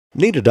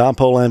Need a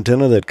dipole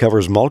antenna that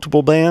covers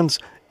multiple bands?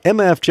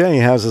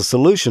 MFJ has a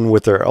solution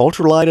with their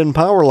ultralight and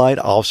powerlight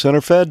off-center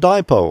fed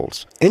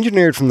dipoles.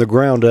 Engineered from the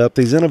ground up,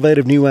 these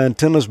innovative new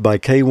antennas by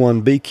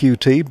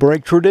K1BQT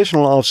break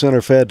traditional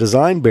off-center fed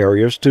design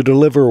barriers to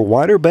deliver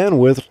wider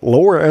bandwidth,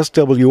 lower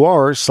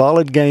SWR,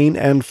 solid gain,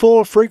 and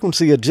full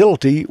frequency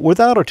agility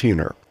without a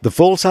tuner. The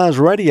full-size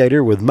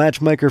radiator with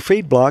matchmaker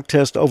feed block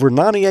tests over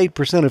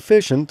 98%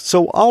 efficient,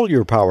 so all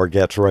your power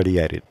gets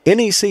radiated.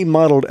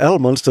 NEC-modeled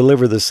elements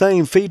deliver the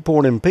same feed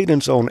port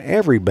impedance on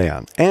every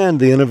band, and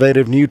the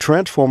innovative new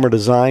transformer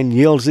design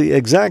yields the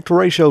exact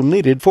ratio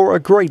needed for a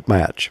great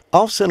match.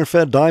 Off-center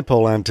fed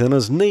dipole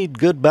antennas need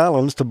good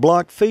balance to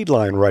block feed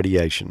line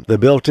radiation. The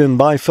built-in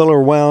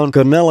bifiller wound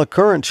Canella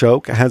current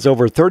choke has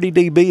over 30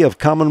 dB of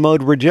common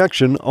mode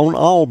rejection on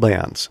all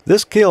bands.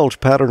 This kills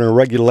pattern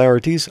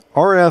irregularities,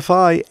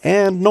 RFI,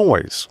 and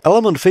noise.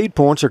 Element feed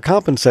points are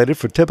compensated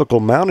for typical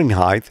mounting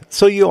height,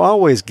 so you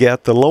always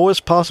get the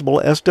lowest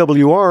possible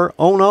SWR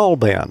on all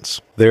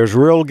bands. There's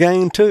real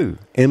gain too.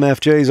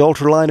 MFJ's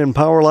ultralight and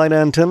powerlight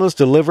antennas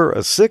deliver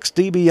a 6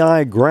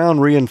 dBi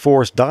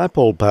ground-reinforced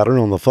dipole pattern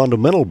on the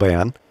fundamental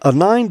band, a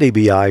 9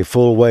 dBi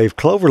full-wave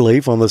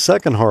cloverleaf on the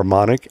second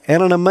harmonic,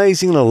 and an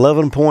amazing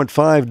 11.5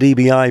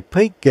 dBi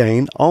peak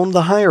gain on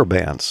the higher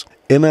bands.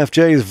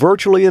 MFJ's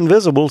virtually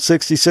invisible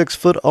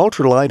 66-foot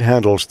ultralight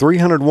handles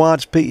 300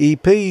 watts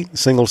PEP,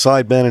 single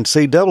sideband and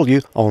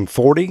CW on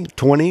 40,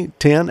 20,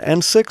 10,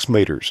 and 6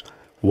 meters.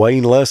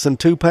 Weighing less than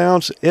 2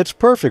 pounds, it's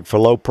perfect for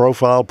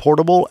low-profile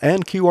portable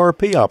and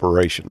QRP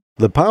operation.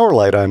 The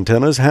powerlight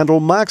antennas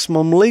handle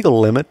maximum legal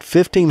limit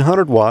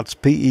 1500 watts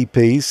PEP,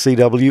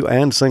 CW,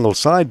 and single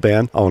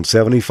sideband on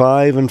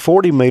 75 and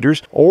 40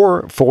 meters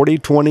or 40,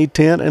 20,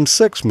 10, and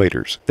 6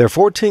 meters. Their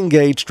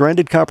 14-gauge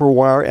stranded copper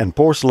wire and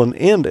porcelain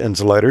end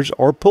insulators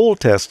are pull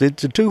tested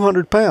to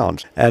 200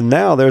 pounds, and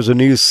now there's a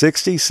new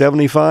 60,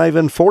 75,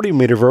 and 40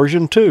 meter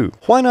version too.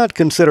 Why not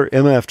consider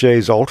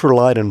MFJ's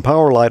ultralight and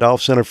powerlight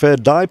off-center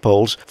fed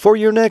dipoles for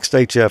your next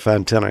HF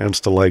antenna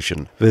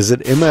installation? Visit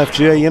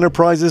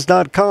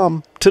mfjenterprises.com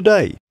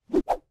today.